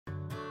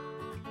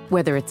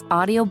Whether it's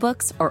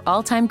audiobooks or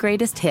all-time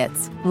greatest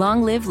hits,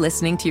 long live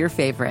listening to your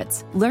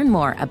favorites. Learn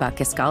more about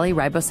Kisqali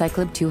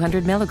Ribociclib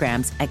 200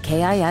 milligrams at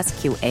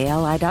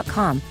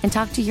KISQALI.com and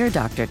talk to your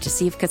doctor to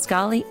see if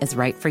Kisqali is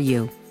right for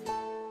you.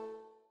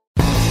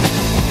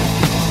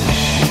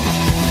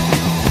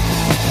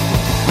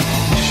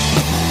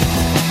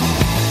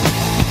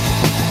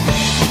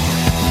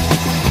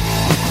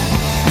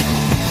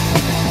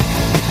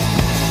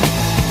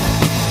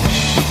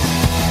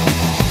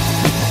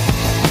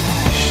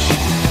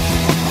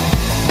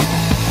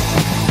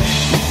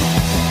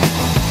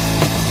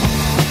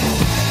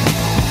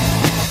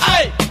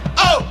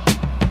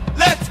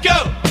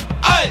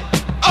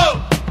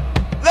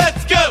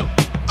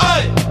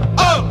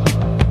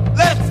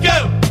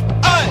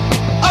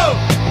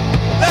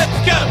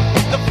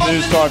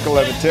 Talk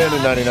 1110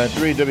 and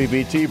 99.3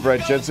 WBT.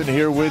 Brett Jensen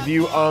here with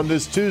you on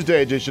this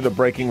Tuesday edition of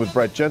Breaking with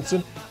Brett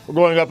Jensen. We're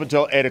going up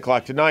until 8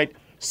 o'clock tonight.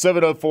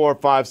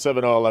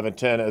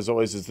 704-570-1110, as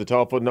always, is the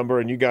telephone number,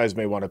 and you guys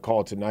may want to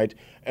call tonight.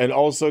 And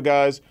also,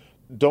 guys,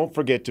 don't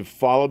forget to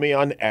follow me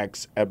on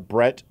X at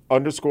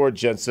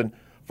Brett_Jensen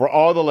for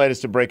all the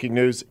latest and breaking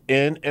news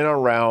in and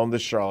around the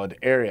Charlotte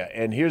area.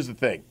 And here's the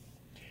thing.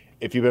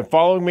 If you've been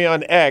following me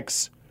on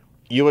X,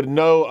 you would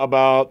know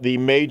about the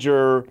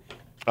major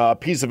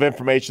piece of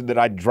information that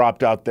I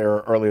dropped out there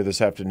earlier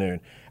this afternoon.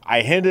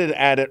 I hinted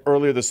at it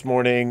earlier this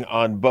morning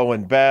on Bo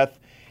and Beth,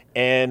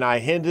 and I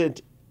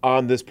hinted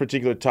on this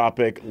particular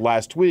topic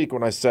last week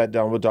when I sat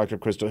down with Dr.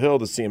 Crystal Hill,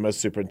 the CMS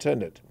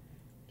superintendent.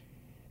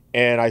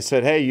 And I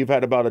said, hey, you've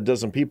had about a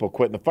dozen people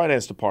quit in the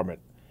finance department.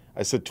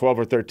 I said 12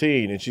 or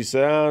 13. And she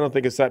said, I don't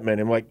think it's that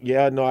many. I'm like,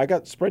 yeah, no, I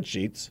got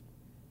spreadsheets.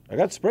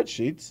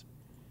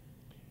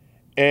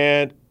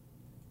 And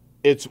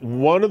it's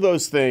one of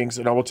those things,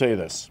 and I will tell you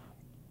this.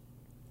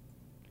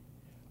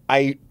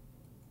 I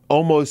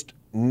almost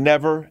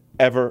never,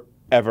 ever,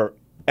 ever,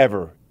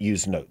 ever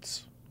use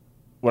notes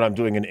when I'm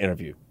doing an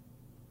interview.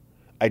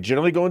 I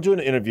generally go into an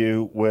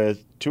interview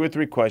with 2 or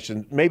 3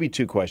 questions, maybe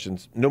 2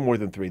 questions, no more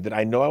than 3, that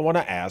I know I want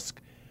to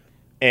ask.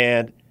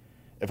 And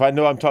if I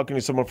know I'm talking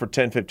to someone for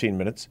 10, 15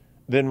 minutes,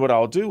 then what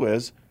I'll do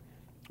is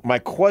my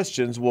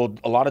questions will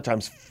a lot of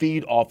times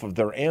feed off of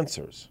their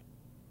answers.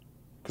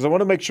 Because I want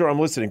to make sure I'm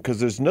listening,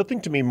 because there's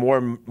nothing to me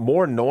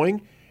more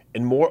annoying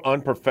and more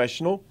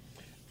unprofessional.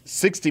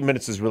 60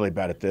 Minutes is really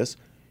bad at this.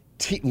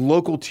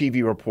 Local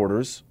TV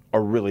reporters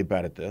are really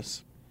bad at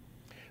this.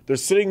 They're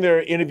sitting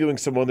there interviewing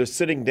someone. They're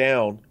sitting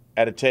down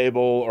at a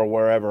table or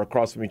wherever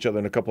across from each other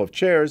in a couple of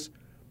chairs,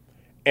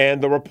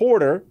 and the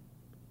reporter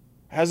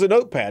has a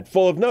notepad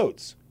full of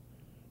notes.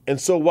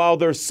 And so while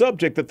their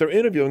subject that they're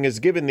interviewing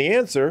is given the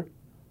answer,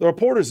 the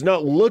reporter's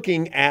not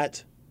looking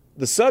at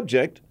the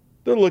subject.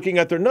 They're looking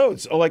at their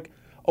notes, or like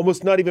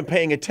almost not even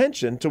paying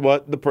attention to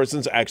what the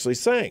person's actually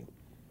saying.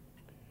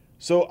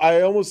 So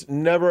I almost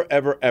never,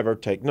 ever, ever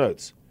take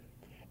notes.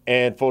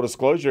 And full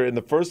disclosure, in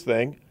the first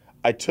thing,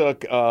 I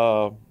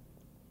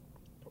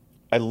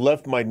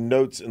left my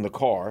notes in the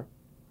car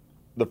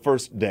the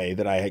first day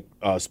that I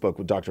spoke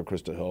with Dr.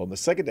 Crystal Hill. And the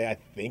second day, I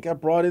think I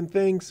brought in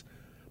things,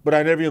 but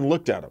I never even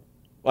looked at them.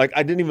 Like,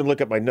 I didn't even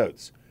look at my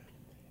notes.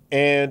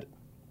 And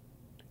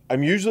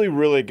I'm usually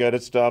really good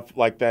at stuff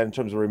like that in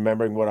terms of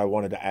remembering what I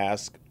wanted to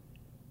ask.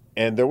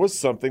 And there was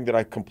something that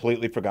I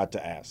completely forgot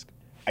to ask.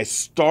 I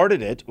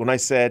started it when I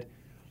said,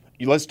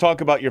 let's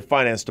talk about your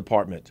finance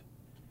department.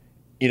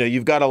 You know,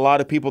 you've got a lot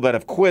of people that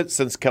have quit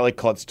since Kelly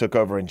Klutz took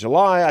over in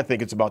July. I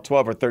think it's about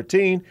 12 or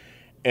 13.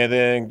 And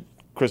then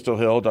Crystal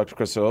Hill, Dr.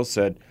 Crystal Hill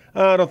said,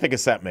 I don't think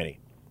it's that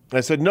many. And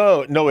I said,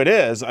 no, it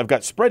is. I've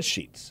got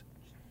spreadsheets.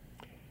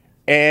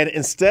 And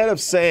instead of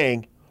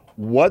saying,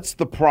 what's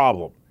the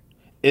problem?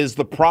 Is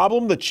the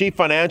problem the chief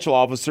financial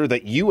officer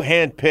that you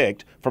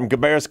handpicked from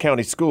Cabarrus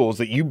County Schools,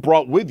 that you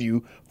brought with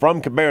you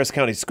from Cabarrus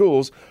County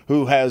Schools,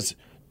 who has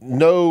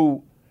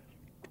no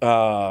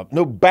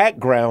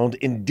background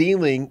in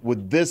dealing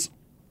with this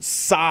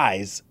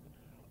size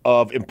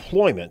of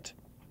employment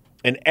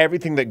and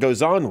everything that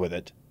goes on with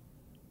it?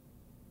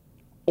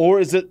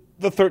 Or is it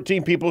the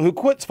 13 people who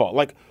quit's fault?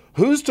 Like,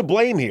 who's to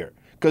blame here?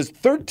 Because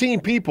 13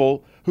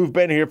 people who've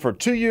been here for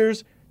 2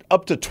 years,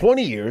 up to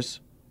 20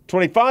 years,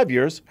 25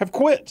 years, have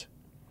quit.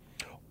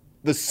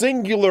 The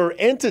singular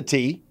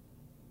entity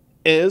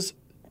is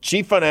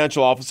Chief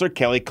Financial Officer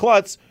Kelly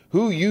Klutz,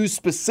 who you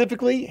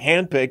specifically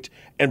handpicked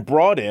and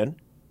brought in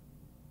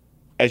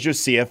as your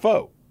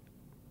CFO.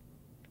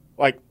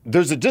 Like,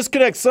 there's a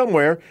disconnect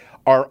somewhere.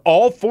 Are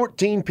all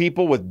 14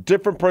 people with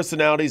different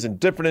personalities and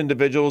different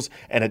individuals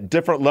and at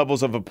different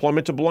levels of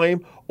employment to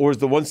blame, or is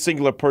the one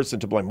singular person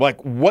to blame? Like,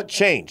 what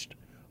changed?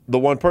 The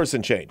one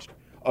person changed.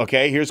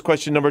 Okay, here's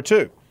question number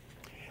 2.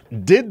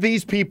 Did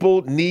these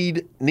people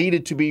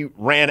needed to be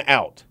ran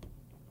out?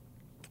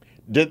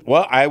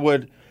 Well, I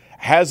would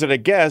hazard a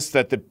guess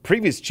that the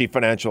previous chief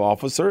financial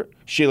officer,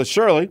 Sheila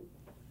Shirley,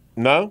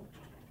 no.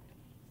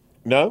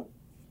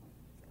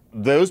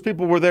 Those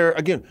people were there.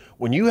 Again,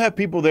 when you have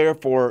people there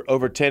for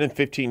over 10 and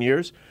 15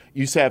 years,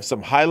 you have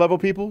some high-level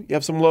people, you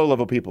have some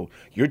low-level people.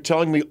 You're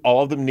telling me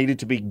all of them needed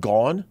to be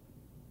gone?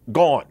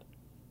 Gone.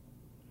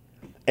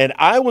 And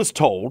I was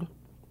told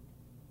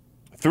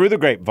through the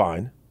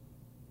grapevine,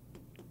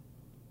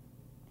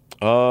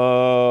 1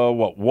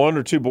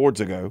 or 2 boards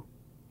ago,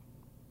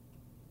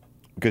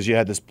 because you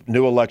had this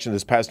new election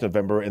this past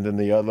November and then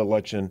the other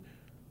election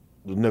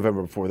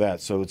November before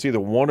that. So it's either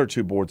 1 or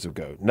 2 boards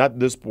ago. Not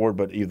this board,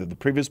 but either the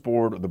previous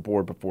board or the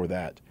board before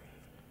that.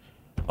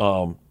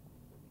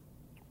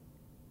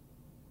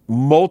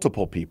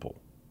 Multiple people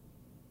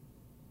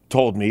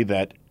told me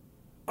that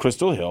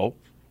Crystal Hill,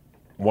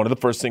 one of the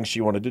first things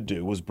she wanted to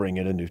do was bring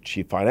in a new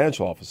chief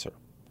financial officer.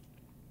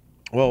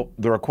 Well,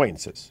 they're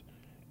acquaintances.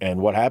 And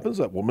what happens?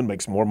 That woman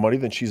makes more money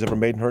than she's ever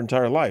made in her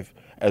entire life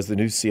as the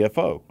new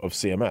CFO of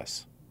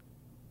CMS.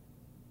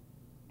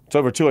 It's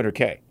over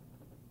 $200K.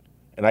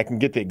 And I can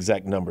get the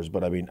exact numbers,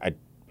 but I mean,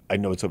 I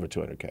know it's over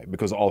 $200K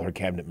because all her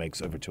cabinet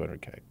makes over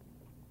 $200K.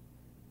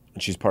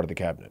 And she's part of the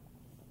cabinet.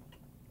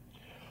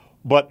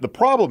 But the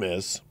problem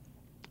is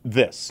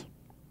this.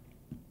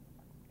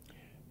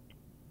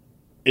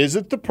 Is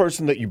it the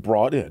person that you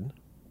brought in,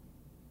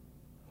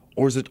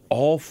 or is it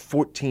all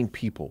 14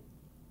 people?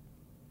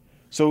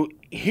 So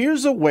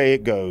here's a way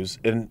it goes,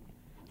 and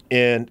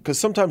because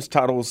sometimes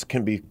titles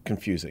can be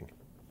confusing.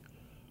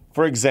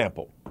 For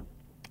example,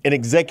 an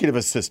executive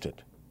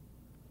assistant.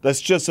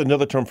 That's just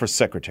another term for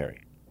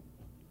secretary.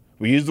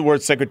 We used the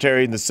word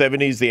secretary in the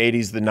 70s, the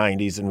 80s, the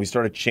 90s, and we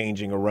started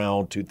changing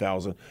around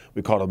 2000.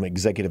 We called them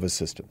executive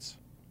assistants.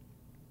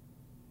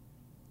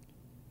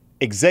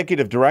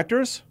 Executive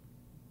directors,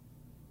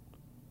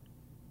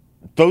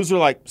 those are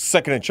like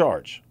second in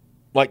charge,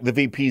 like the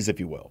VPs, if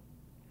you will.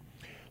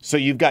 So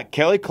you've got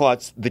Kelly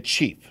Klutz, the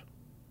chief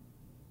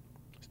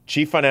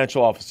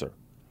financial officer.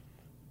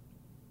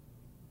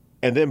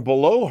 And then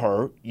below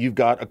her, you've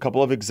got a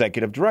couple of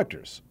executive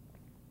directors,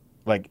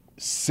 like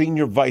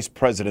senior vice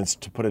presidents,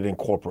 to put it in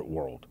corporate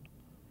world.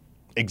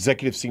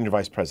 Executive senior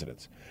vice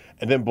presidents.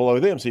 And then below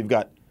them, so you've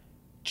got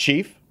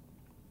chief,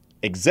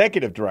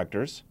 executive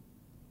directors,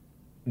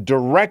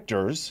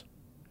 directors,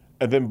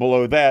 and then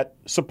below that,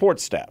 support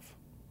staff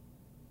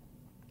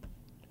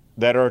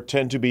that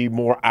tend to be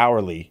more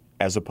hourly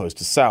as opposed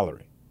to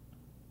salary.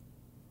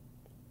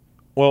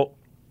 Well,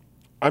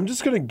 I'm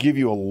just going to give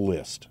you a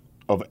list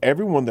of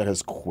everyone that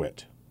has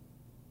quit.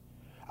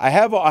 I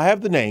have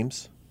the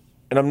names,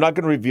 and I'm not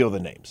going to reveal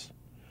the names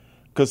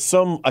because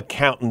some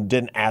accountant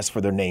didn't ask for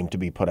their name to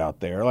be put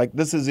out there. Like,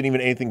 this isn't even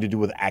anything to do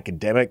with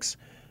academics.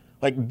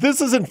 Like,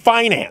 this isn't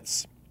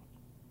finance.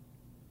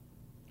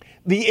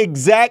 The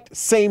exact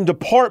same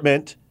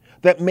department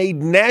that made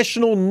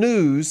national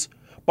news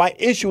by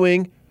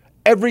issuing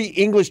every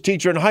English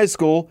teacher in high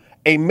school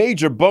a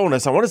major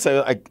bonus. I want to say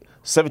like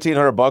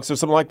 $1,700 or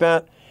something like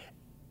that.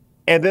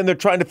 And then they're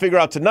trying to figure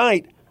out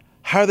tonight,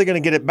 how are they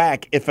going to get it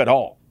back, if at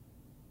all?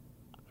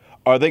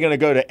 Are they going to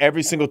go to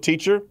every single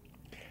teacher?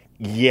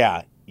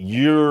 Yeah,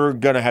 you're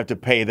going to have to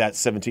pay that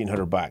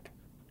 $1,700 back.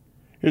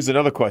 Here's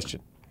another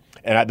question.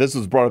 And this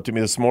was brought up to me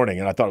this morning,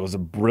 and I thought it was a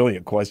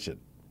brilliant question.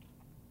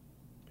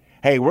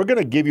 Hey, we're going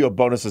to give you a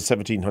bonus of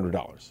 $1,700. You're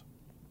going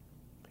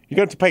to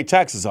have to pay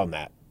taxes on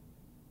that.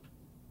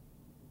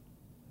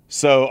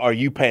 So are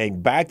you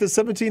paying back the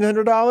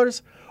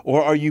 $1,700,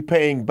 or are you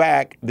paying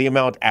back the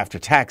amount after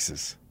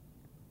taxes?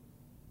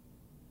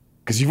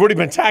 Because you've already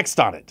been taxed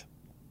on it.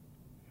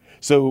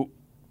 So,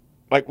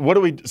 like,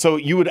 so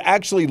you would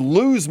actually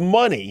lose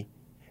money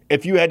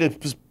if you had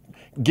to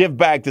give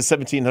back the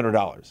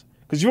 $1,700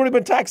 because you've already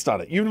been taxed on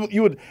it.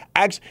 You would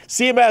actually,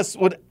 CMS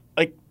would,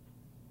 like,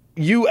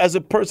 you as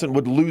a person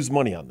would lose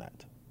money on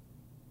that.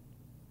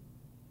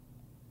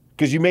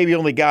 Because you maybe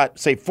only got,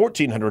 say,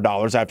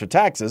 $1,400 after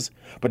taxes,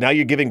 but now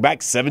you're giving back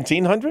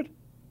 $1,700?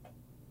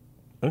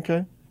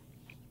 Okay.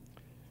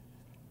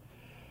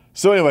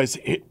 So anyways,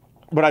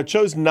 but I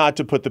chose not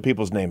to put the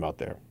people's name out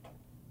there.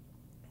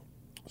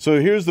 So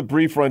here's the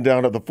brief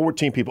rundown of the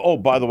 14 people. Oh,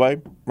 by the way,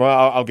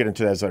 well, I'll get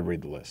into that as I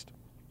read the list.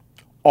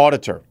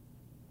 Auditor,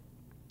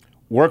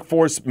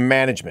 workforce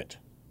management,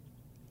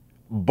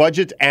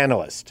 budget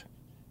analyst,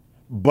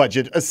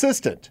 budget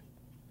assistant,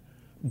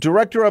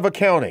 director of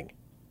accounting,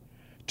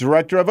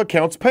 director of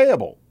accounts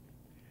payable,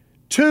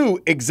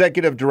 2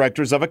 executive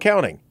directors of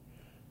accounting.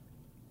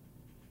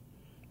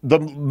 The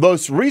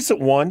most recent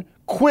one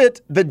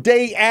quit the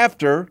day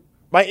after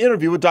my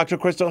interview with Dr.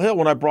 Crystal Hill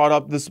when I brought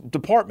up this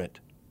department.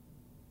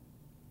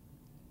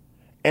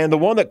 And the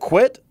one that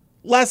quit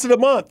lasted a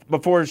month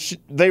before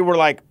they were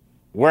like,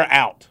 we're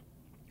out.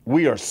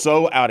 We are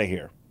so out of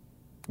here.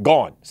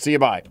 Gone. See you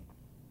bye.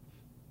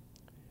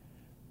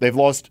 They've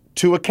lost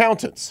 2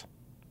 accountants,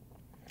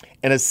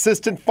 an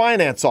assistant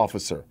finance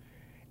officer,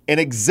 an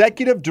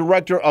executive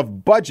director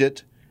of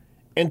budget,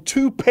 and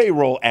 2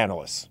 payroll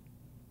analysts.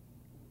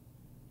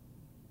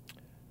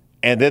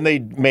 And then they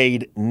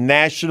made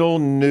national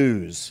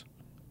news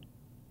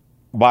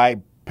by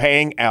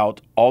paying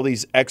out all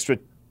these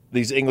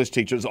English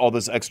teachers, all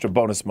this extra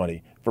bonus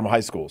money from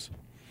high schools.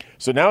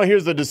 So now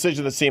here's the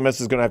decision that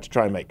CMS is going to have to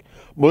try and make.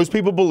 Most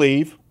people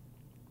believe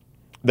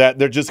that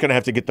they're just going to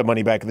have to get the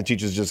money back and the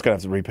teachers are just going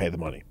to have to repay the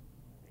money.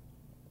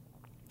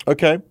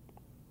 Okay.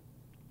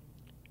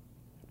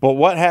 But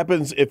what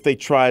happens if they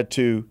try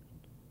to,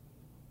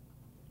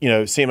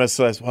 CMS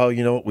says, well,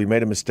 you know what, we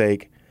made a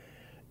mistake.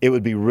 It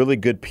would be really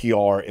good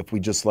PR if we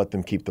just let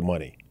them keep the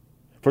money.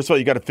 First of all,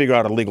 you got to figure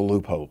out a legal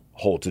loophole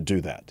to do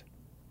that,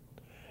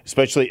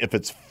 especially if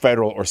it's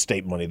federal or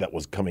state money that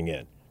was coming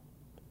in.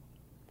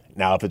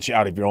 Now, if it's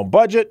out of your own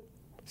budget,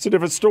 it's a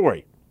different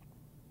story.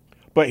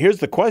 But here's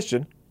the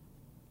question.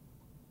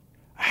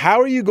 How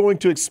are you going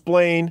to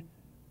explain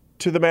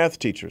to the math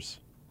teachers,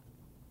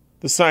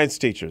 the science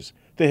teachers,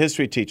 the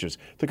history teachers,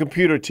 the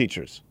computer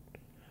teachers,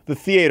 the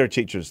theater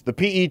teachers, the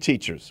PE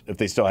teachers, if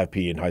they still have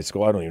PE in high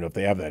school? I don't even know if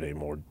they have that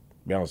anymore, to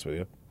be honest with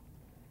you.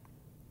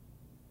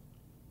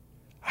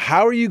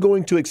 How are you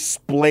going to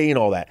explain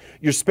all that?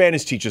 Your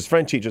Spanish teachers,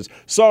 French teachers,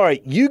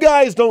 sorry, you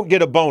guys don't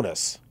get a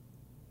bonus.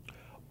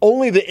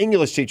 Only the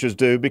English teachers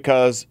do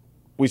because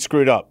we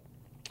screwed up.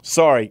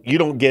 Sorry, you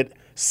don't get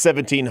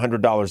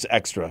 $1,700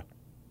 extra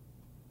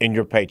in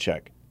your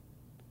paycheck.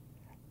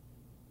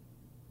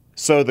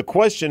 So the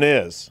question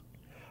is,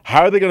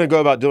 how are they going to go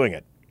about doing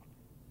it?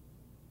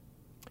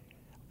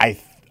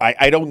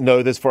 I don't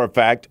know this for a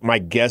fact. My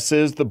guess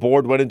is the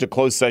board went into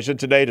closed session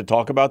today to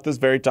talk about this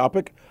very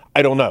topic.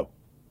 I don't know.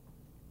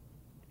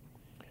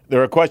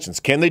 There are questions.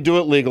 Can they do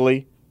it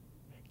legally?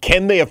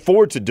 Can they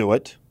afford to do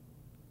it?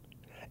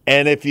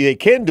 And if they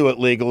can do it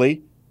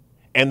legally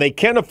and they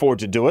can afford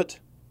to do it,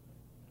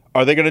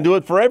 are they going to do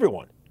it for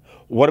everyone?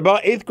 What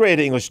about 8th grade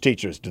English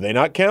teachers? Do they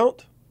not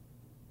count?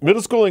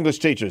 Middle school English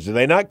teachers, do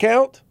they not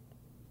count?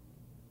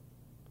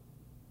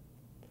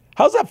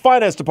 How's that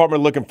finance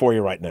department looking for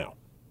you right now?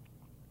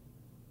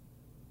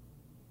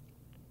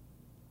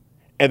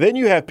 And then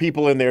you have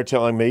people in there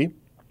telling me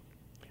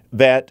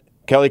that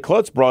Kelly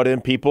Klutz brought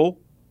in people,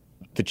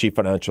 the chief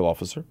financial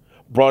officer,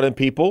 brought in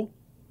people,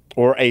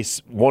 or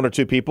one or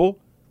two people,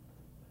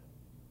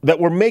 that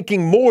were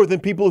making more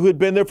than people who had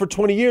been there for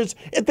 20 years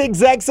at the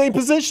exact same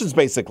positions,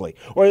 basically.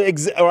 Or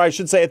I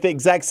should say at the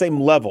exact same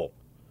level.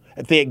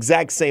 At the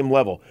exact same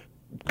level,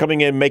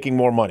 coming in making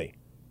more money.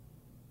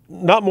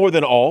 Not more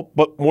than all,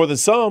 but more than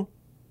some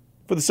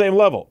for the same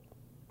level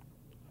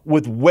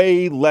with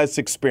way less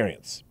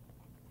experience.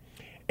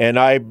 And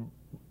I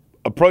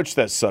approached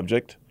that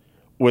subject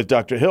with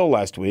Dr. Hill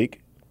last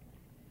week,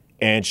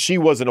 and she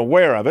wasn't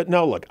aware of it.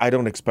 Now, look, I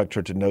don't expect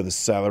her to know the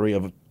salary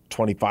of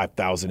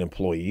 25,000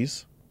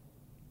 employees,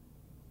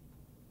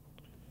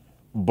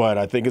 but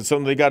I think it's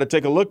something they got to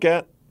take a look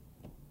at.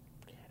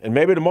 And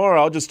maybe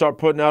tomorrow I'll just start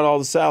putting out all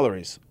the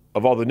salaries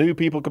of all the new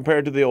people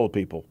compared to the old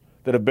people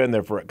that have been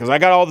there for it. Because I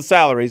got all the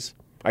salaries.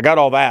 I got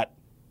all that.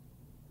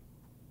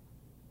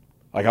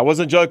 Like, I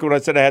wasn't joking when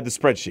I said I had the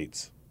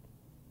spreadsheets.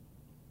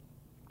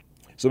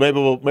 So maybe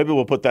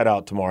we'll put that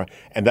out tomorrow.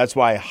 And that's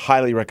why I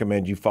highly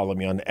recommend you follow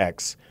me on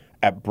X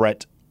at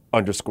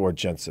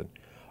Brett_Jensen.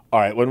 All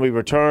right, when we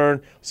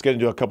return, let's get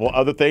into a couple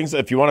other things.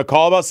 If you want to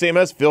call about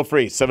CMS, feel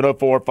free,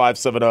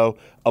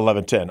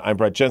 704-570-1110. I'm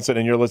Brett Jensen,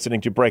 and you're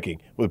listening to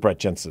Breaking with Brett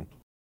Jensen.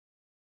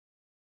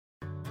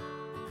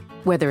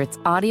 Whether it's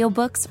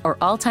audiobooks or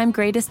all-time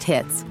greatest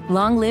hits,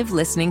 long live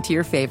listening to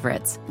your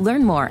favorites.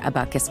 Learn more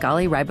about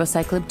Kisqali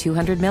Ribociclib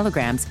 200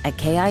 milligrams at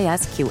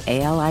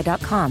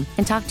KISQALI.com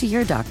and talk to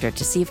your doctor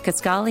to see if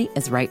Kisqali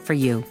is right for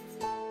you.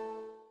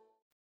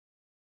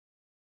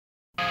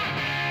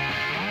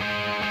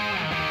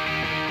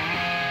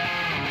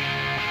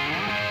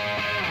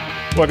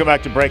 Welcome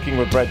back to Breaking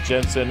with Brett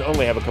Jensen.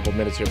 Only have a couple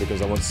minutes here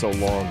because I went so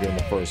long during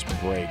the first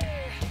break.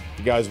 If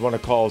you guys want to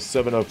call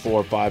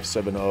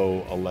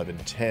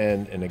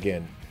 704-570-1110. And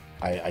again,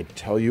 I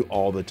tell you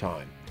all the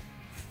time,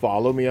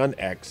 follow me on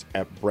X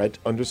at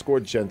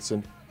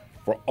Brett_Jensen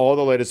for all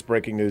the latest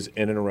breaking news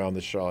in and around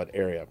the Charlotte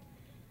area.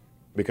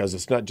 Because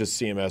it's not just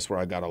CMS where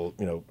I got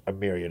a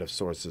myriad of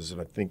sources.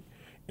 And I think,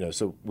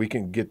 so we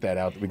can get that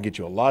out. We can get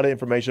you a lot of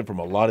information from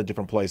a lot of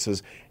different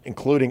places,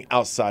 including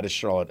outside of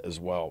Charlotte as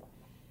well.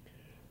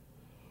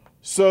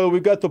 So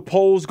we've got the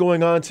polls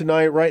going on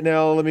tonight. Right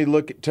now, let me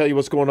tell you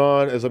what's going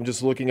on as I'm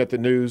just looking at the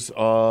news.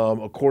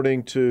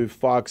 According to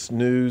Fox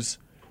News,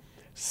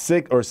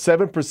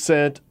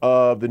 7%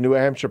 of the New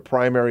Hampshire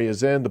primary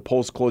is in. The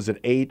polls close at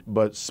 8,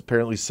 but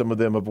apparently some of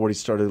them have already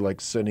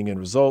started sending in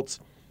results.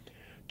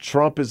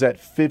 Trump is at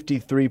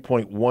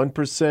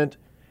 53.1%.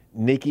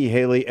 Nikki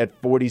Haley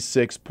at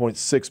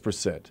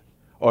 46.6%.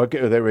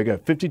 Okay, there we go.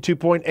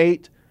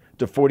 52.8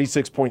 to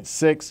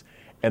 46.6.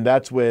 And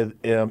that's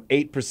with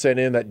 8%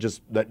 in.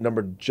 That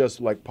number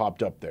just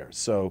popped up there.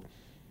 So,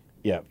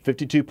 yeah,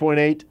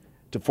 52.8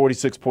 to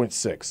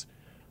 46.6.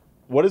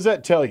 What does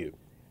that tell you?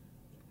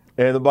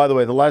 And by the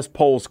way, the last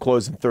polls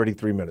closed in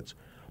 33 minutes.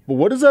 But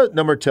what does that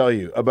number tell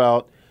you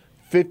about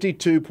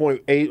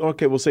 52.8?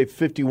 Okay, we'll say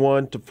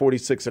 51 to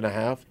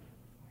 46.5,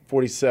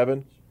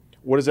 47.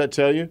 What does that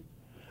tell you?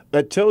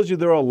 That tells you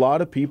there are a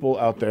lot of people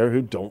out there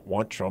who don't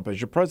want Trump as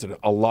your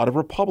president. A lot of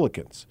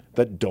Republicans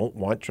that don't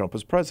want Trump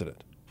as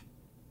president.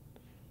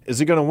 Is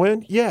he going to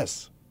win?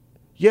 Yes.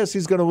 Yes,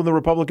 he's going to win the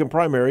Republican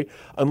primary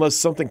unless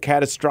something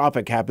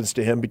catastrophic happens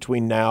to him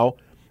between now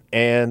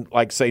and,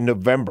 say,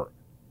 November.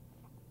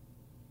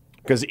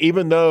 Because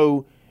even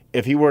though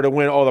if he were to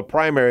win all the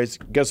primaries,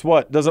 guess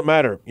what? Doesn't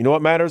matter. You know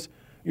what matters?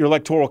 Your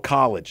electoral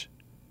college.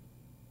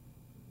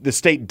 The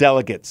state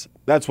delegates.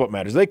 That's what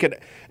matters.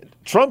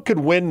 Trump could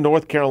win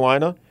North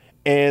Carolina,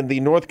 and the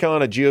North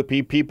Carolina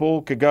GOP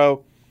people could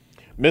go,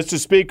 Mr.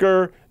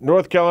 Speaker,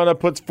 North Carolina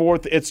puts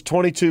forth its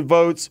 22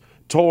 votes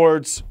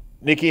towards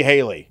Nikki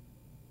Haley.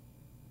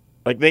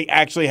 Like, they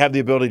actually have the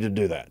ability to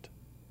do that.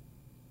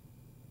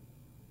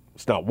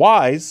 It's not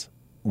wise,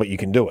 but you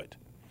can do it.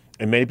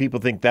 And many people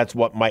think that's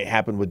what might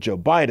happen with Joe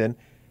Biden,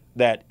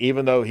 that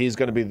even though he's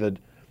going to be the,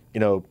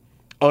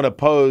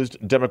 unopposed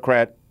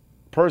Democrat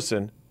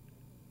person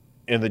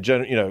in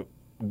the,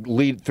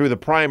 lead through the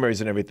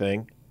primaries and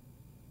everything,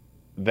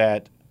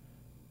 that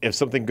if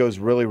something goes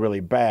really, really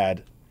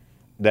bad,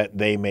 that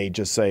they may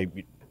just say,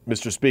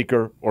 Mr.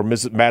 Speaker or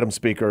Madam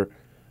Speaker,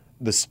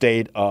 the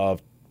state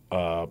of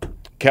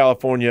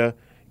California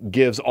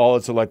gives all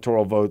its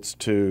electoral votes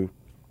to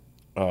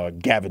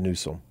Gavin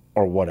Newsom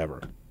or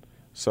whatever.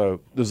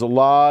 So there's a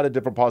lot of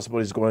different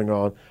possibilities going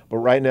on. But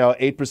right now,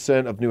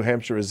 8% of New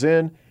Hampshire is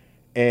in,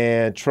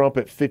 and Trump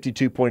at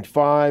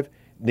 52.5,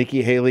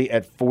 Nikki Haley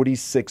at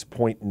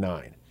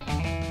 46.9.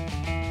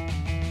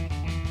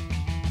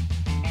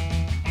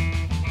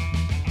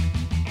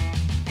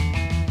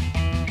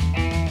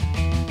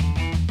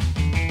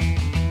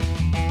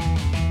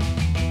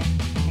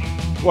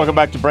 Welcome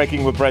back to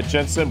Breaking with Brett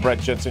Jensen. Brett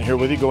Jensen here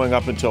with you, going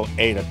up until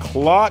 8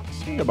 o'clock.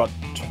 So about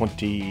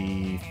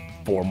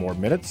 24 more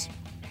minutes.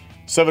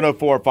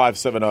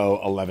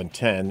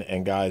 704-570-1110.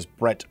 And guys,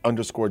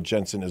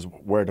 Brett_Jensen is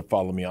where to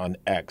follow me on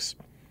X.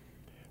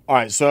 All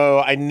right, so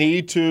I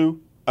need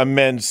to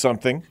amend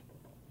something.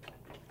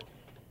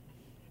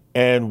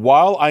 And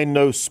while I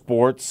know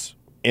sports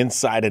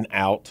inside and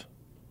out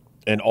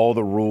and all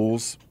the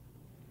rules,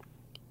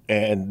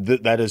 and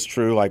that is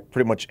true. Like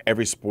pretty much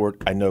every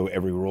sport, I know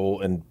every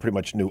rule and pretty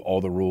much knew all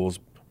the rules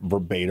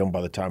verbatim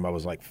by the time I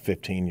was like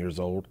 15 years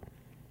old.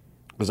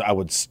 Because I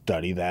would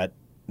study that.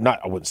 I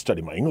wouldn't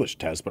study my English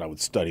test, but I would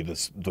study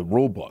the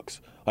rule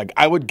books. Like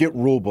I would get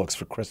rule books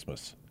for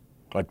Christmas.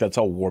 Like that's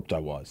how warped I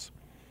was.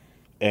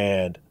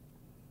 And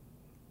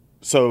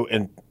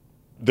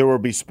there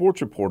would be sports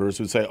reporters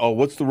who'd say, oh,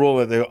 what's the rule?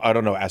 I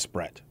don't know, ask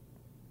Brett.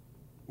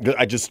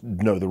 I just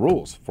know the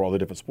rules for all the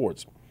different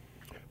sports.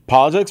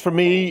 Politics for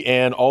me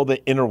and all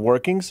the inner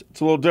workings, it's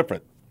a little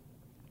different.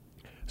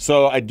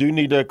 So I do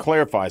need to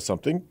clarify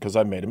something because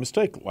I made a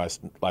mistake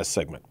last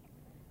segment.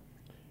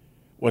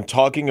 When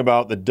talking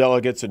about the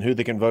delegates and who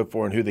they can vote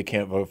for and who they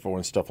can't vote for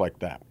and stuff like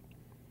that.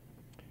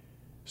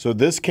 So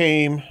this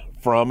came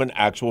from an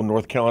actual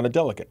North Carolina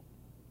delegate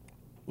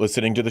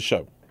listening to the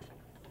show.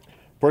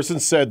 Person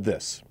said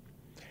this: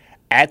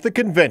 at the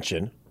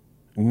convention,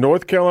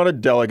 North Carolina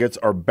delegates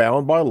are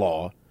bound by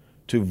law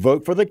to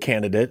vote for the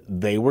candidate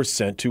they were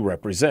sent to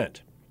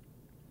represent.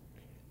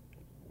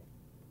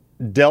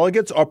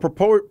 Delegates are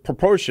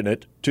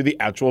proportionate to the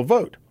actual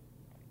vote.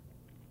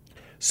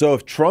 So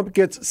if Trump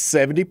gets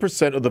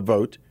 70% of the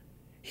vote,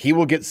 he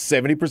will get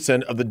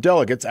 70% of the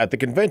delegates at the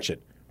convention.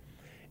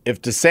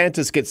 If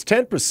DeSantis gets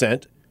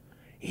 10%,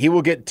 he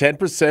will get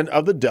 10%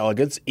 of the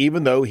delegates,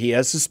 even though he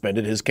has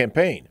suspended his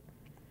campaign.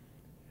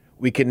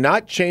 We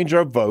cannot change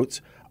our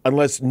votes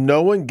unless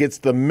no one gets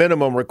the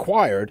minimum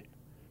required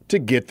to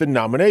get the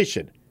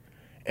nomination.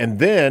 And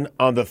then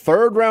on the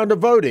third round of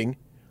voting,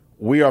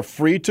 we are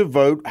free to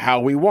vote how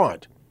we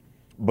want.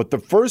 But the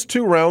first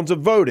two rounds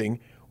of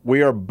voting,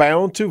 we are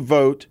bound to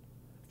vote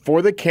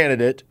for the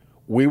candidate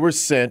we were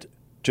sent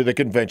to the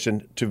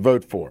convention to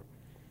vote for.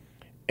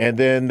 And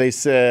then they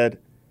said,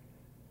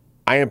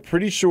 I am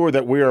pretty sure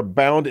that we are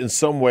bound in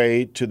some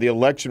way to the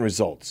election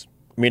results,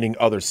 meaning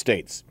other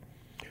states.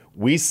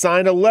 We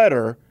signed a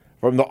letter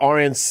from the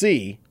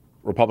RNC,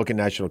 Republican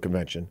National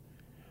Convention,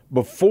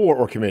 before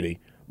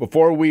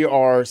we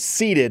are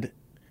seated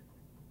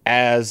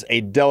as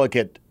a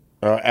delegate.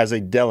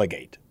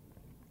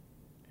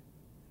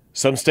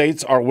 Some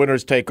states are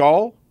winners take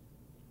all,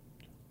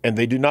 and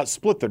they do not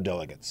split their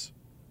delegates.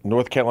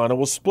 North Carolina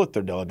will split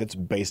their delegates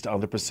based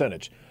on the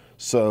percentage.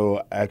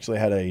 So I actually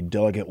had a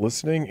delegate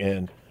listening,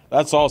 and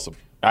that's awesome.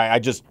 I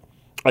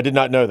did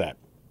not know that.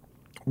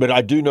 But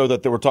I do know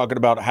that they were talking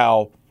about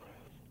how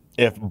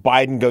if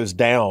Biden goes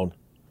down,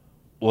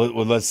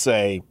 let's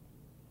say,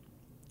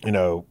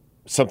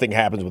 something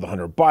happens with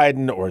Hunter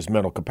Biden, or his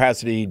mental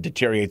capacity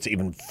deteriorates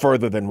even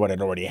further than what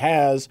it already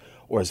has,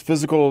 or his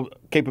physical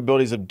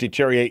capabilities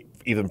deteriorate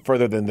even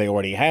further than they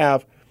already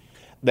have,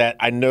 that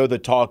I know the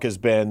talk has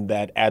been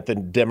that at the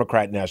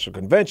Democrat National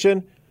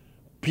Convention,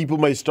 people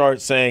may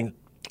start saying,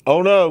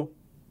 oh no,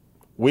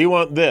 we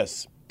want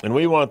this and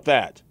we want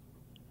that.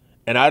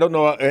 And I don't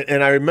know,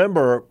 and I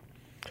remember,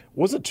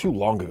 wasn't too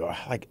long ago,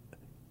 like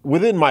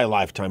within my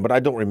lifetime, but I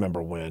don't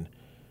remember when.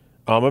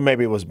 Or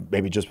maybe it was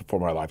just before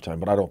my lifetime,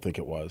 but I don't think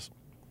it was.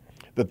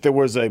 That there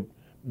was a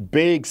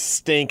big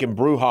stink and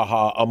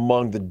brouhaha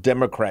among the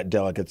Democrat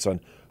delegates on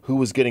who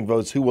was getting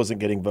votes, who wasn't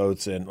getting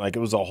votes, and like it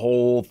was a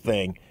whole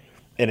thing.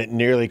 And it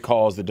nearly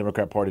caused the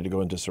Democrat Party to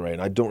go into disarray.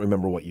 And I don't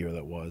remember what year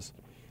that was.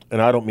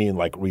 And I don't mean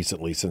like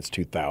recently, since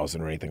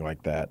 2000 or anything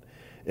like that.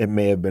 it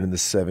may have been in the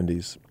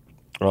 70s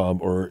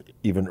or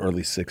even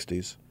early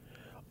 60s.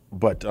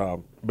 But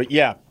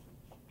yeah,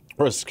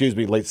 or excuse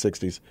me, late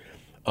 60s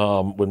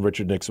when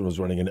Richard Nixon was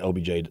running and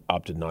LBJ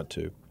opted not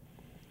to.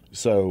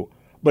 So,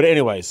 but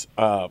anyways,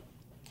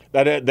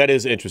 that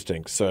is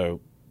interesting.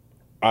 So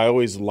I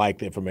always like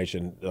the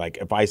information. Like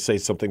if I say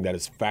something that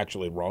is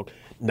factually wrong,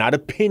 not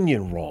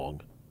opinion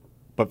wrong,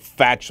 but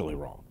factually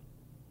wrong.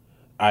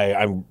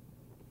 I'm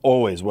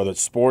always, whether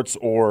it's sports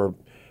or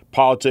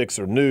politics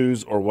or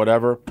news or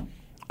whatever,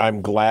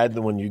 I'm glad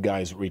that when you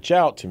guys reach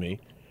out to me,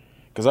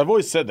 because I've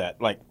always said that.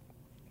 Like,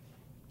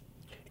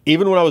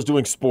 even when I was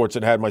doing sports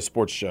and had my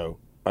sports show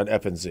on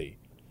FNZ,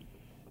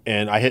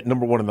 and I hit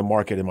number 1 in the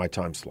market in my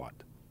time slot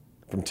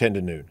from 10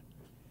 to noon,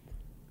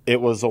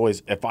 it was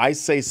always, if I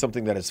say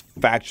something that is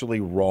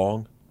factually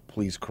wrong,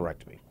 please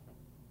correct me.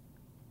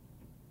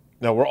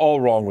 Now, we're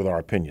all wrong with our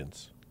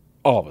opinions.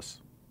 All of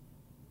us.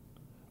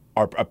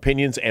 Our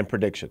opinions and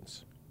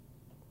predictions.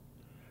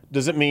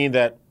 Does it mean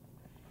that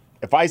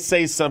if I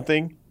say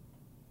something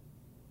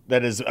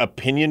that is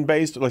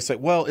opinion-based, let's say,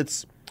 well,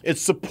 it's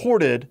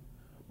supported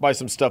by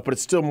some stuff, but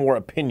it's still more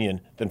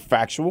opinion than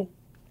factual,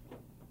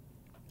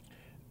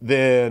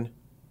 then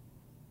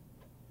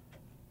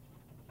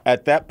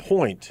at that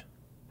point,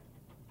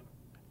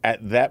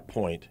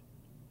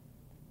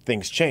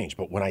 things change.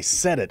 But when I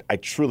said it, I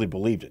truly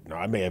believed it. Now,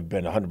 I may have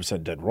been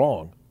 100% dead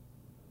wrong,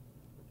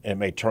 and it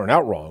may turn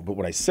out wrong, but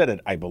when I said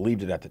it, I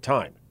believed it at the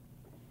time.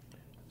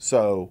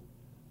 So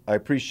I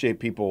appreciate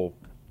people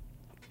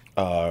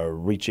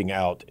reaching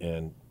out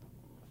and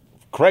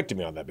correcting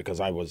me on that,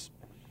 because I want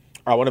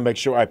to make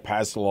sure I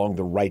pass along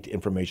the right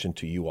information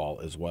to you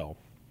all as well.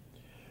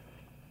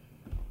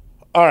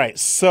 All right,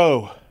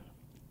 so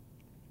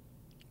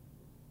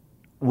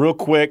real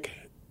quick,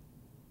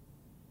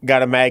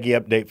 got a Maggie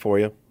update for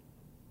you.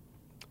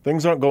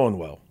 Things aren't going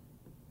well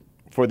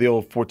for the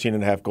old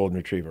 14-and-a-half golden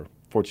retriever,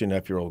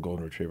 14-and-a-half-year-old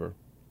golden retriever.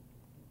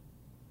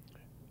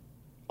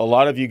 A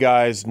lot of you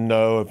guys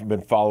know, have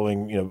been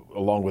following,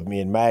 along with me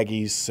and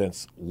Maggie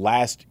since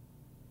last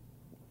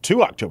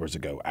 2 Octobers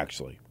ago,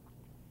 actually.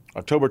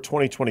 October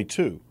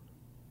 2022,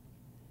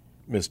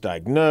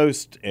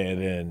 misdiagnosed, and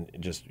then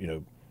just,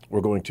 we're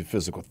going to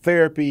physical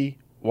therapy,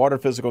 water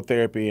physical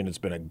therapy, and it's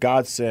been a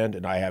godsend,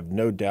 and I have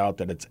no doubt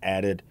that it's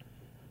added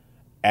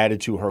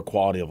to her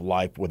quality of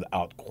life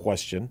without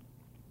question.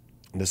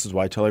 And this is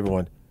why I tell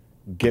everyone,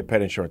 get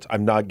pet insurance.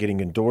 I'm not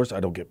getting endorsed. I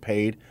don't get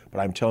paid, but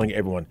I'm telling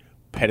everyone,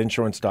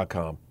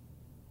 petinsurance.com.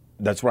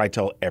 That's what I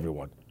tell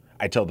everyone.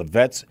 I tell the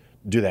vets,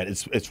 do that.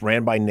 It's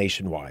ran by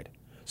Nationwide,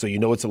 so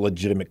it's a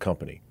legitimate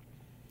company.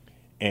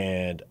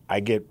 And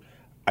I pay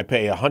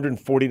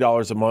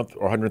 $140 a month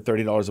or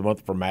 $130 a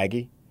month for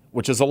Maggie,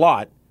 which is a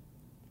lot,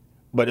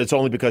 but it's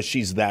only because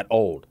she's that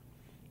old.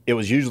 It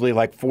was usually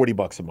like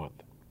 $40 a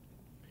month.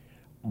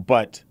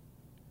 But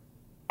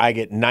I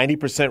get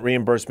 90%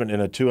 reimbursement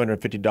and a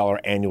 $250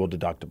 annual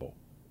deductible.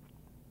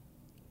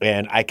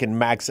 And I can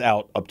max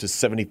out up to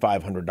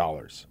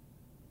 $7,500.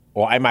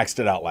 Well, I maxed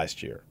it out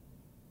last year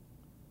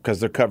because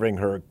they're covering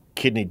her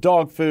kidney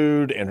dog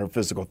food and her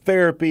physical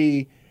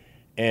therapy.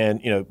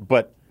 And,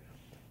 but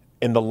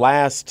in the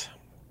last,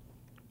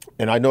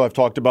 and I know I've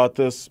talked about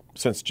this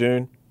since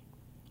June,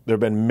 there have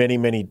been many,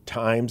 many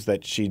times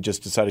that she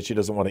just decided she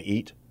doesn't want to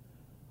eat.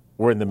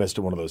 We're in the midst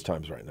of one of those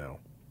times right now.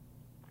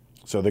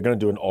 So they're going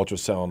to do an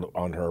ultrasound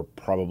on her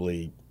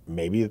probably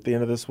maybe at the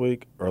end of this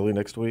week, early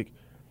next week.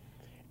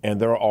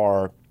 And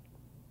and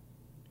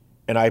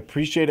I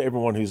appreciate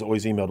everyone who's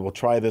always emailed, we'll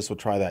try this, we'll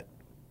try that.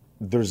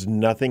 There's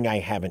nothing I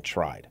haven't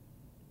tried.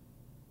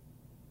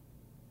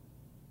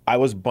 I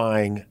was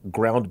buying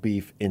ground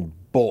beef in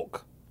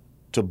bulk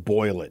to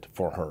boil it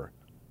for her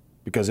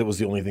because it was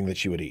the only thing that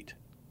she would eat.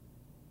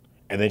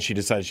 And then she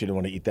decided she didn't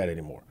want to eat that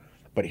anymore.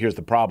 But here's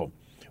the problem.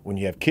 When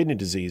you have kidney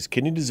disease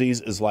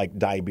is like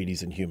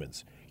diabetes in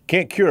humans. You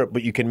can't cure it,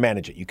 but you can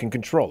manage it. You can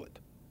control it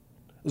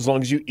as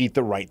long as you eat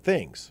the right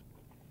things.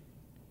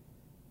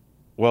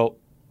 Well,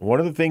 one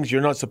of the things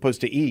you're not supposed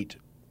to eat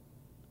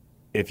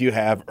if you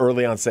have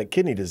early onset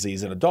kidney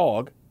disease in a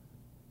dog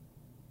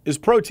is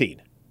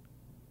protein.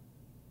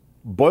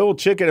 Boiled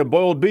chicken and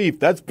boiled beef,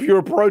 that's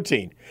pure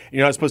protein.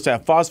 You're not supposed to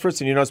have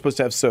phosphorus and you're not supposed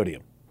to have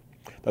sodium.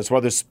 That's why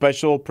there's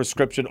special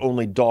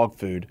prescription-only dog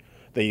food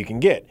that you can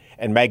get.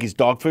 And Maggie's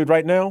dog food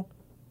right now,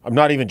 I'm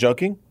not even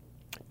joking,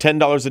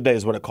 $10 a day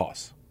is what it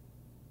costs.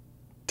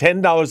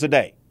 $10 a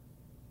day.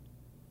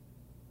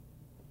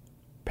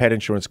 Pet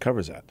insurance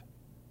covers that.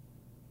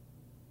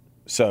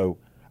 So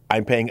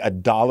I'm paying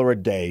 $1 a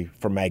day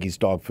for Maggie's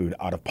dog food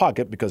out of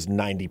pocket because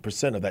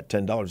 90% of that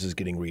 $10 is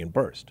getting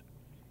reimbursed.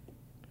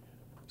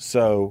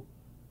 So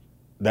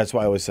that's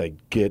why I always say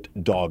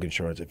get dog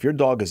insurance. If your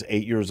dog is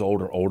 8 years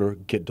old or older,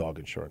 get dog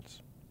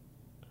insurance.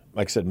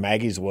 Like I said,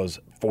 Maggie's was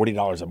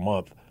 $40 a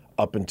month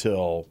up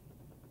until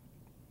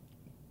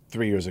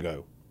 3 years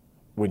ago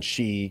when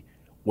she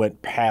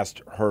went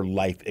past her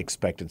life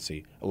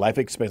expectancy. A life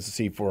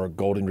expectancy for a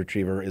golden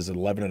retriever is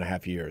 11 and a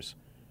half years.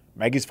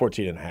 Maggie's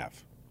 14 and a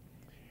half.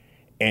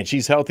 And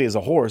she's healthy as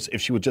a horse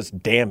if she would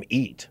just damn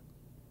eat.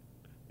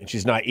 and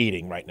she's not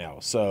eating right now.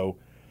 So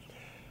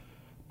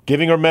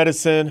giving her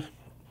medicine.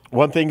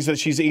 One thing that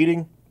she's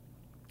eating,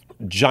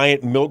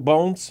 giant milk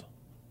bones.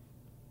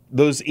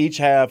 Those each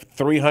have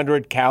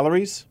 300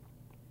 calories.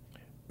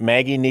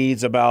 Maggie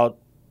needs about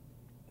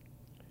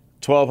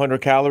 1,200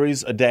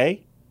 calories a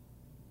day.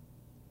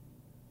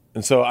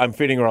 And so I'm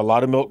feeding her a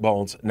lot of milk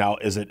bones. Now,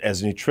 is it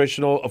as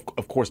nutritional?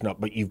 Of course not,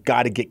 but you've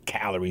got to get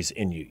calories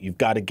in you. You've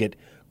got to get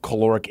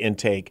caloric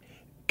intake,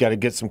 got to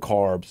get some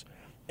carbs.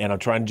 And I'm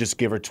trying to just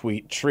give her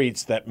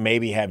treats that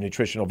maybe have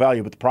nutritional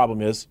value. But the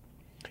problem is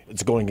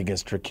it's going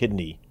against her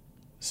kidney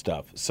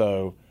stuff.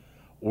 So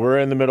we're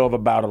in the middle of a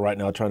battle right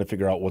now trying to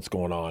figure out what's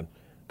going on,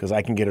 because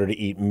I can get her to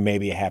eat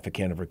maybe a half a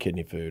can of her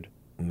kidney food.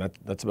 And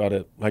that's about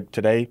it. Like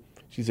today,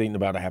 she's eating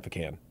about a half a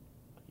can.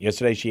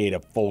 Yesterday, she ate a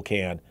full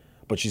can,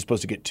 but she's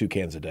supposed to get 2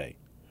 cans a day.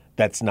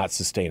 That's not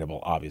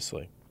sustainable,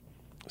 obviously.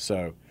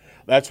 So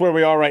that's where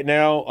we are right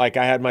now. Like,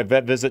 I had my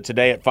vet visit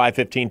today at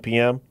 5:15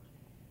 p.m.,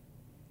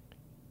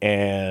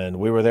 and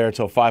we were there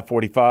till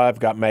 5:45,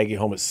 got Maggie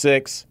home at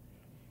 6,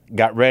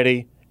 got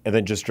ready, and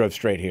then just drove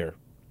straight here.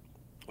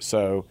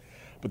 So,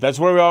 but that's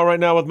where we are right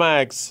now with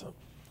Max.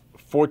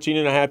 14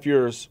 and a half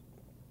years.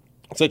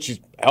 Said she's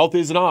healthy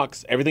as an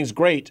ox. Everything's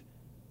great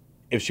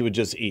if she would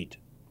just eat.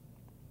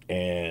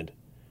 And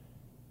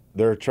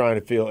they're trying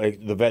to feel,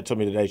 the vet told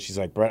me today, she's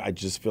like, Brett, I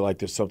just feel like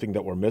there's something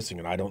that we're missing,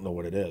 and I don't know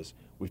what it is.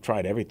 We've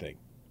tried everything.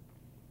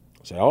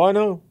 I said, oh, I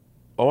know.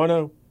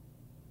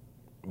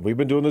 We've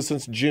been doing this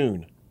since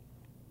June.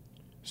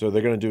 So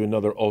they're going to do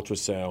another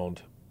ultrasound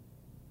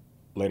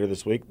later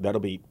this week.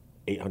 That'll be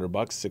 $800,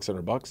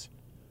 $600.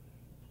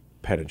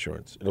 Pet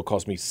insurance. It'll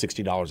cost me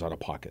 $60 out of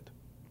pocket.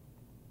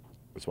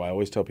 That's why I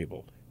always tell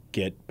people,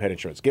 get pet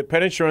insurance. Get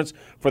pet insurance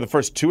for the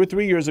first 2 or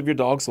 3 years of your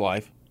dog's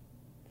life.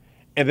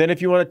 And then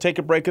if you want to take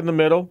a break in the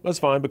middle, that's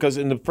fine, because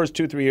in the first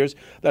 2 or 3 years,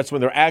 that's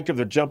when they're active,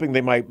 they're jumping, they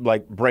might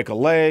like break a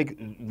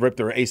leg, rip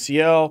their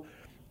ACL,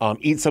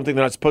 eat something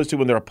they're not supposed to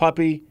when they're a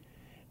puppy.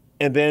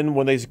 And then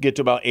when they get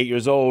to about 8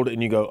 years old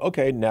and you go,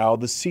 okay, now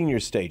the senior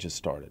stage has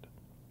started.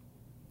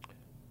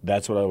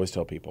 That's what I always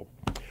tell people.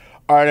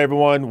 All right,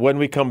 everyone, when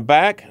we come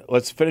back,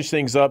 let's finish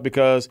things up,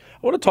 because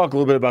I want to talk a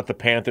little bit about the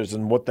Panthers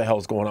and what the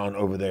hell's going on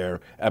over there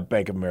at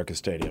Bank of America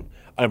Stadium.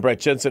 I'm Brett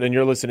Jensen, and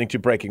you're listening to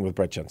Breaking with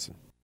Brett Jensen.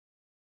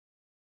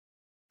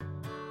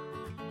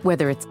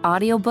 Whether it's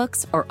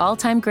audiobooks or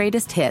all-time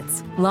greatest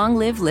hits, long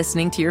live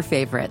listening to your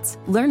favorites.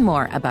 Learn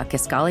more about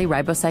Kisqali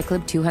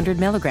Ribociclib 200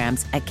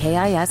 milligrams at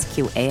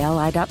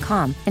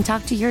KISQALI.com and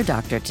talk to your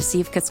doctor to see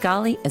if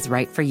Kisqali is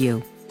right for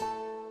you.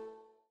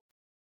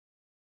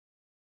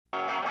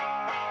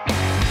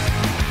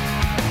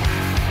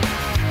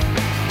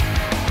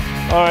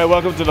 All right,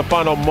 welcome to the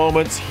final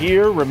moments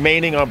here,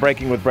 remaining on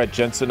Breaking with Brett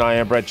Jensen. I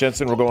am Brett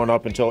Jensen. We're going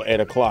up until 8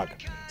 o'clock,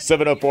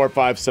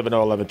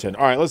 704-570-1110.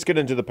 All right, let's get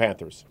into the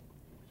Panthers.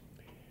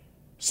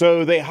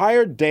 So they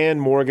hired Dan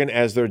Morgan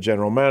as their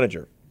general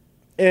manager.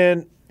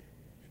 And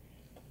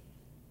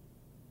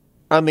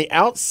on the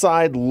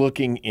outside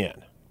looking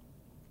in,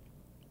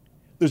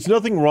 there's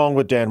nothing wrong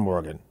with Dan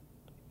Morgan.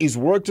 He's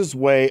worked his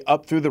way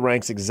up through the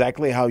ranks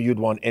exactly how you'd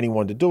want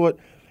anyone to do it.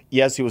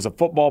 Yes, he was a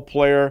football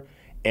player,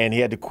 and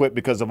he had to quit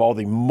because of all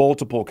the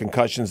multiple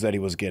concussions that he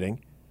was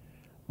getting.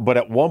 But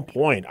at one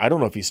point, I don't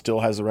know if he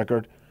still has the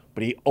record,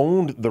 but he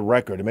owned the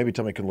record. And maybe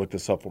Tommy can look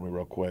this up for me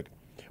real quick.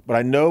 But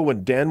I know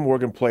when Dan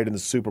Morgan played in the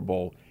Super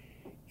Bowl,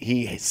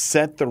 he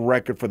set the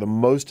record for the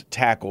most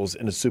tackles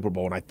in the Super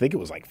Bowl, and I think it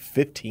was like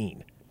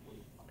 15.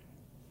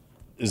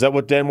 Is that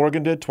what Dan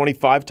Morgan did?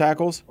 25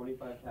 tackles?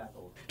 25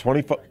 tackles.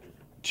 25.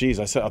 Geez,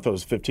 I thought it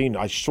was 15.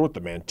 I short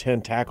the man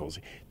 10 tackles.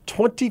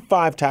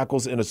 25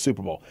 tackles in a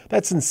Super Bowl.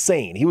 That's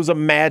insane. He was a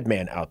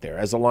madman out there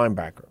as a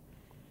linebacker.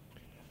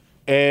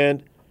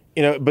 And,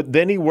 but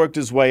then he worked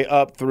his way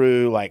up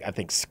through, like, I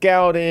think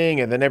scouting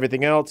and then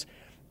everything else.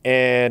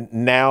 And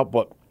now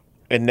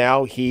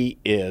he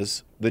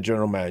is the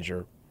general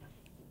manager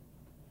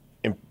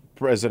and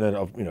president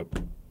of,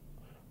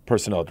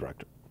 personnel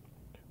director.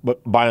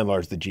 But by and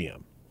large, the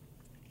GM.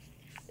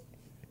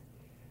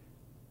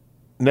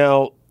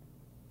 Now,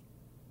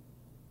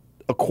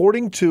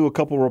 according to a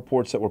couple of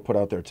reports that were put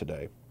out there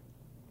today,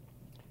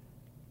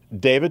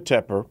 David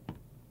Tepper,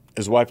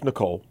 his wife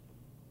Nicole,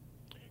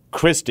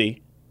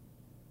 Christy,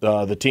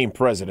 the team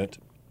president,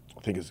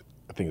 I think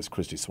it's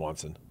Christy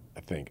Swanson.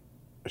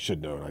 I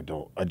should know, and I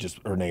don't. I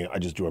just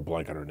drew a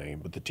blank on her name.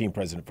 But the team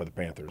president for the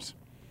Panthers,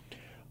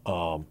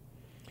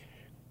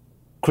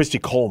 Christy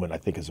Coleman, I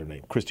think is her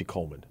name. Christy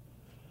Coleman.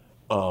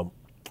 I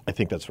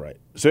think that's right.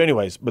 So,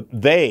 anyways, but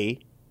they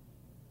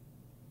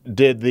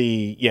did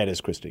it is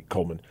Christy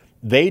Coleman.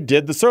 They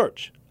did the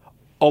search,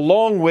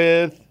 along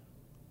with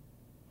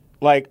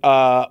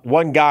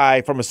one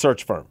guy from a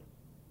search firm.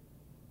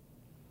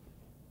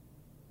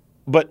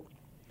 But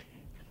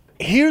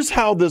here's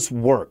how this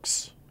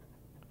works.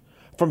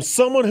 From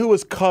someone who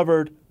has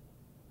covered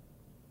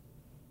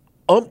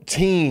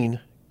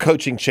umpteen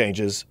coaching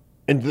changes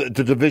in the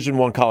Division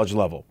I college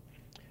level.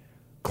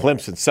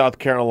 Clemson, South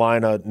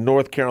Carolina,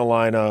 North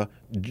Carolina,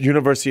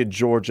 University of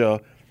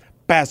Georgia,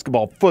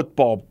 basketball,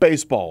 football,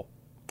 baseball,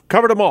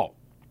 Covered them all.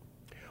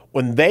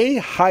 When they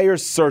hire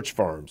search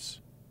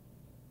firms,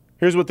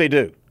 here's what they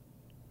do.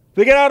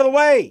 They get out of the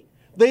way.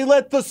 They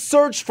let the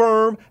search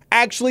firm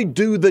actually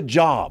do the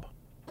job.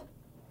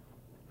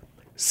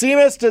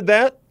 CMS did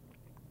that.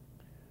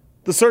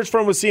 The search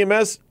firm with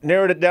CMS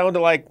narrowed it down to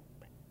like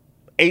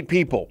 8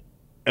 people,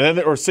 and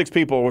then or 6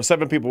 people or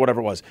 7 people,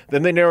 whatever it was.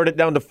 Then they narrowed it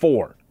down to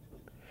 4.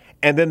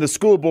 And then the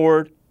school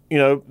board,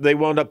 they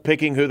wound up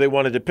picking who they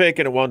wanted to pick,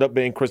 and it wound up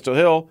being Crystal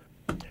Hill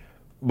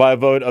by a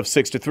vote of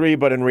 6-3.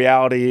 But in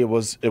reality, it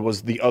was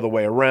the other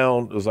way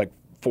around. It was like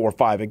 4 or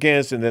 5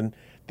 against, and then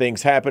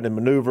things happened in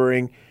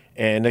maneuvering,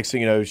 and next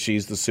thing you know,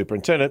 she's the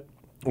superintendent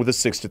with a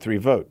 6-3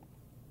 vote.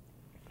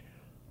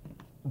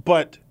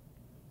 But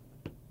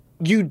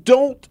you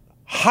don't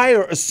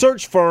hire a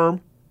search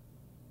firm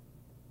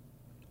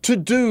to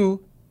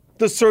do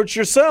the search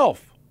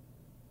yourself.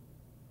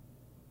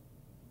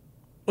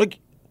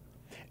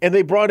 And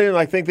they brought in,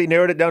 I think they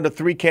narrowed it down to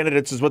 3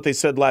 candidates is what they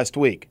said last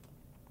week.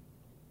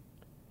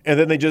 And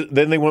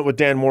then they went with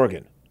Dan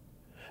Morgan.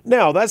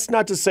 Now, that's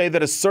not to say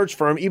that a search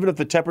firm, even if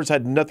the Teppers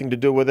had nothing to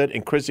do with it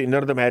and Chrissy,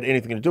 none of them had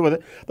anything to do with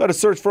it, that a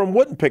search firm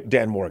wouldn't pick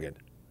Dan Morgan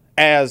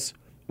as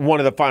one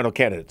of the final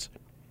candidates.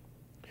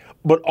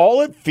 But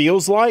all it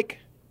feels like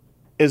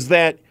is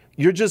that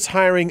you're just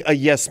hiring a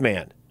yes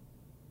man.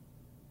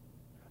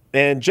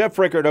 And Jeff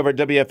Rickard over at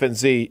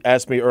WFNZ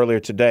asked me earlier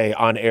today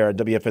on air at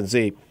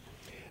WFNZ,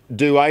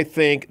 do I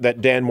think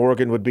that Dan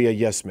Morgan would be a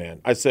yes man?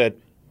 I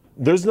said,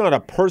 there's not a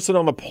person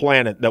on the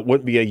planet that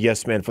wouldn't be a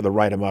yes man for the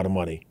right amount of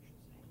money.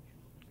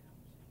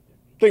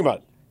 Think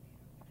about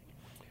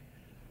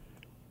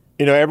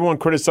it. Everyone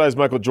criticized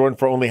Michael Jordan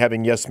for only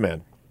having yes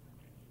men.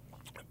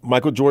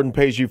 Michael Jordan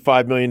pays you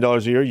 $5 million a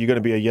year. You're going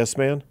to be a yes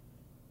man?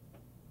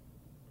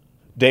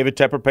 David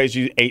Tepper pays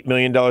you $8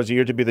 million a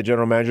year to be the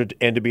general manager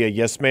and to be a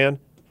yes man.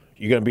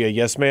 You're going to be a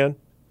yes man?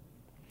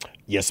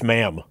 Yes,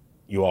 ma'am,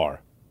 you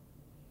are.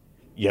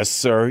 Yes,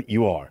 sir,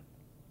 you are.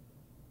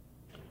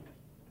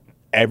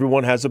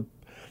 Everyone has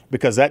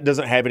because that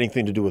doesn't have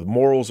anything to do with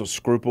morals or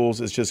scruples.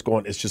 It's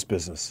just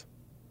business.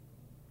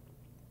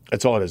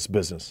 That's all it is,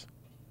 business.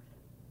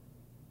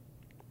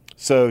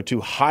 So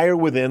to hire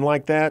within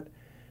like that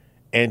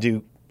and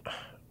to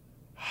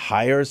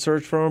hire a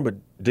search firm, but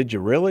did you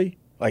really?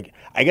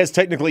 I guess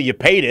technically you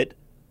paid it,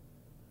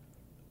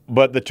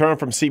 but the term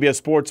from CBS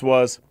Sports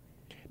was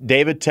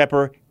David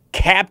Tepper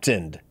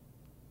captained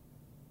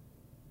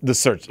the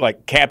search,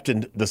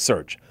 captained the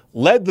search,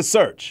 led the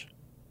search.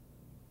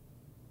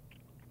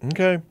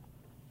 Okay.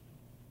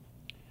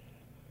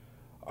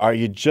 Are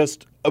you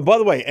just, by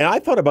the way, and I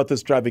thought about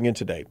this driving in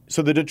today.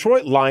 So the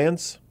Detroit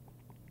Lions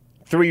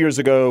 3 years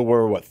ago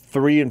were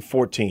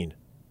 3-14.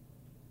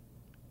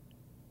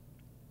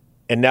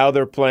 And now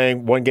they're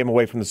playing 1 game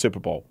away from the Super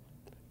Bowl.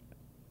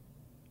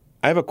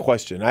 I have a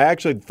question. I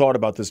actually thought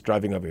about this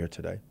driving over here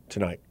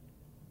tonight.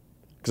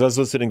 Because I was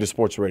listening to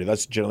sports radio.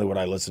 That's generally what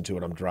I listen to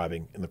when I'm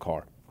driving in the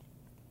car.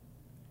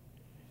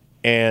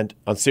 And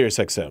on Sirius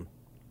XM.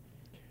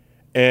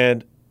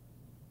 And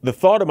the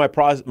thought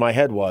of my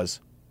head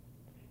was,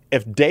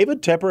 if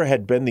David Tepper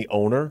had been the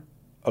owner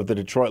of the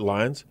Detroit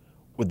Lions,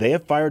 would they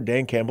have fired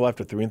Dan Campbell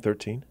after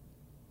 3-13?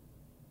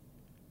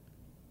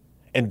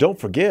 And don't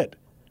forget,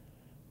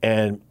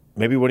 and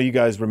maybe one of you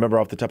guys remember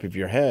off the top of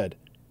your head,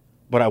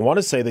 but I want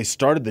to say they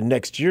started the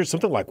next year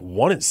something like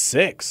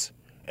 1-6.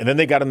 And then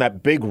they got on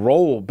that big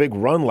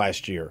run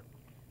last year.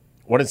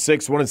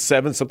 1-6,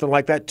 1-7, something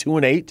like that,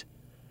 2-8.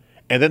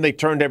 And then they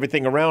turned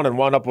everything around and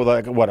wound up with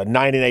a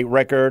 9-8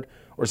 record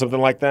or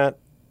something like that.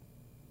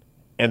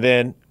 And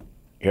then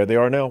here they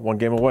are now, 1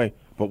 game away.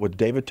 But would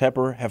David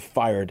Tepper have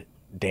fired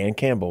Dan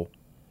Campbell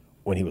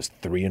when he was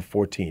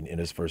 3-14 in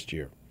his first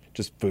year?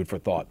 Just food for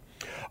thought.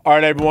 All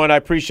right, everyone, I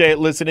appreciate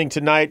listening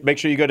tonight. Make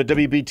sure you go to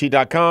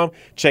WBT.com,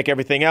 check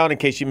everything out in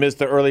case you missed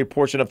the earlier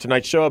portion of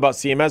tonight's show about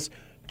CMS.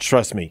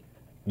 Trust me,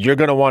 you're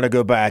going to want to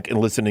go back and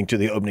listening to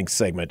the opening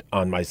segment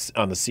on the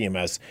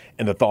CMS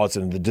and the thoughts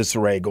and the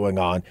disarray going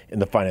on in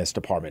the finance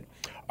department.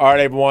 All right,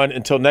 everyone,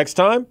 until next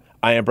time,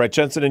 I am Brett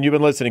Jensen, and you've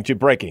been listening to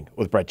Breaking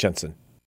with Brett Jensen.